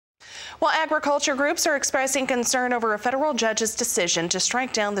Well, agriculture groups are expressing concern over a federal judge's decision to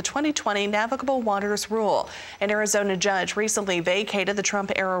strike down the 2020 Navigable Waters Rule. An Arizona judge recently vacated the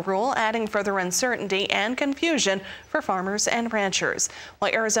Trump-era rule, adding further uncertainty and confusion for farmers and ranchers.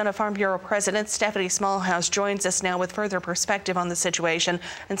 Well, Arizona Farm Bureau President Stephanie Smallhouse joins us now with further perspective on the situation.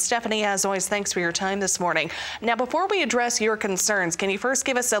 And Stephanie, as always, thanks for your time this morning. Now, before we address your concerns, can you first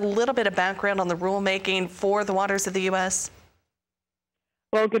give us a little bit of background on the rulemaking for the waters of the U.S.?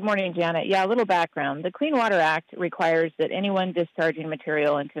 Well, good morning, Janet. Yeah, a little background. The Clean Water Act requires that anyone discharging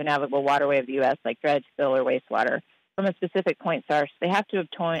material into a navigable waterway of the U.S., like dredge, spill, or wastewater, from a specific point source, they have to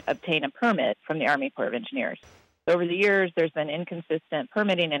obtain a permit from the Army Corps of Engineers. So over the years, there's been inconsistent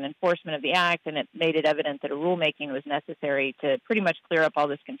permitting and enforcement of the act, and it made it evident that a rulemaking was necessary to pretty much clear up all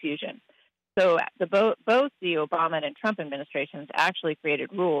this confusion. So both the Obama and Trump administrations actually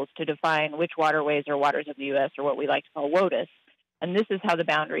created rules to define which waterways or waters of the U.S., or what we like to call WOTUS. And this is how the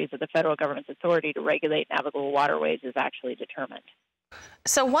boundaries of the federal government's authority to regulate navigable waterways is actually determined.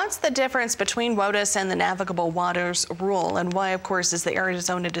 So what's the difference between WOTUS and the Navigable Waters Rule, and why, of course, is the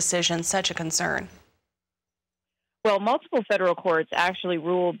Arizona decision such a concern? Well, multiple federal courts actually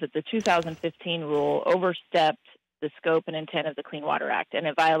ruled that the 2015 rule overstepped the scope and intent of the Clean Water Act, and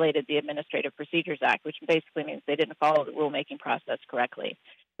it violated the Administrative Procedures Act, which basically means they didn't follow the rulemaking process correctly.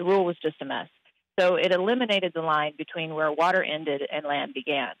 The rule was just a mess. So it eliminated the line between where water ended and land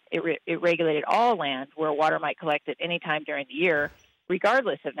began. It regulated all land where water might collect at any time during the year,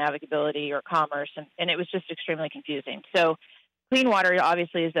 regardless of navigability or commerce, and it was just extremely confusing. So clean water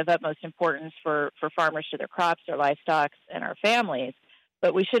obviously is of utmost importance for farmers to their crops, their livestock, and our families,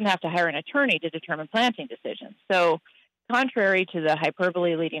 but we shouldn't have to hire an attorney to determine planting decisions. So contrary to the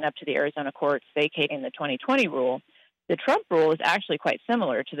hyperbole leading up to the Arizona courts vacating the 2020 rule, the Trump rule is actually quite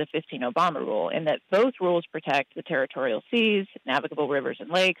similar to the 2015 Obama rule in that both rules protect the territorial seas, navigable rivers and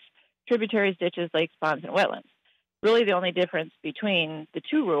lakes, tributaries, ditches, lakes, ponds, and wetlands. Really, the only difference between the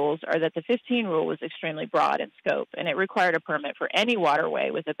two rules are that the 2015 rule was extremely broad in scope, and it required a permit for any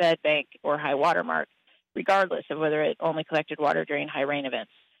waterway with a bed bank or high water mark, regardless of whether it only collected water during high rain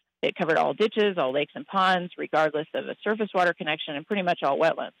events. It covered all ditches, all lakes and ponds, regardless of a surface water connection, and pretty much all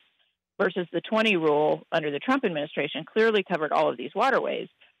wetlands. Versus the 20 rule under the Trump administration clearly covered all of these waterways,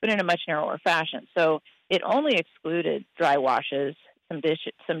 but in a much narrower fashion. So it only excluded dry washes, some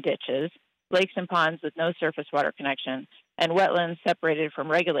ditches, lakes and ponds with no surface water connection, and wetlands separated from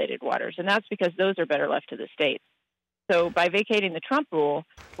regulated waters. And that's because those are better left to the states. So by vacating the Trump rule,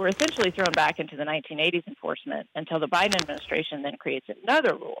 we're essentially thrown back into the 1980s enforcement until the Biden administration then creates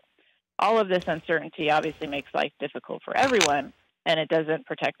another rule. All of this uncertainty obviously makes life difficult for everyone, and it doesn't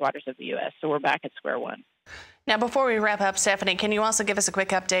protect waters of the U.S., so we're back at square one. Now, before we wrap up, Stephanie, can you also give us a quick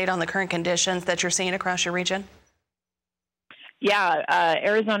update on the current conditions that you're seeing across your region? Yeah,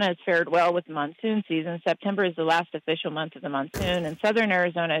 Arizona has fared well with the monsoon season. September is the last official month of the monsoon, and southern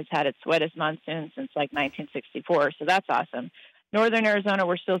Arizona has had its wettest monsoon since like 1964, so that's awesome. Northern Arizona,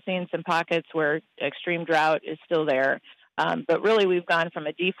 we're still seeing some pockets where extreme drought is still there, but really we've gone from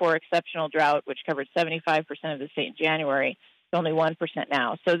a D4 exceptional drought, which covered 75% of the state in January, to only 1%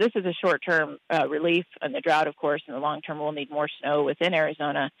 now. So this is a short-term relief on the drought, of course, and the long-term we'll need more snow within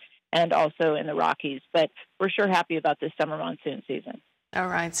Arizona and also in the Rockies. But we're sure happy about this summer monsoon season. All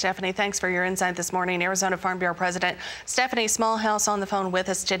right, Stephanie, thanks for your insight this morning. Arizona Farm Bureau President Stephanie Smallhouse on the phone with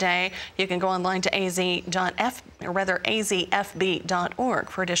us today. You can go online to azfb.org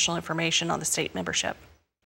for additional information on the state membership.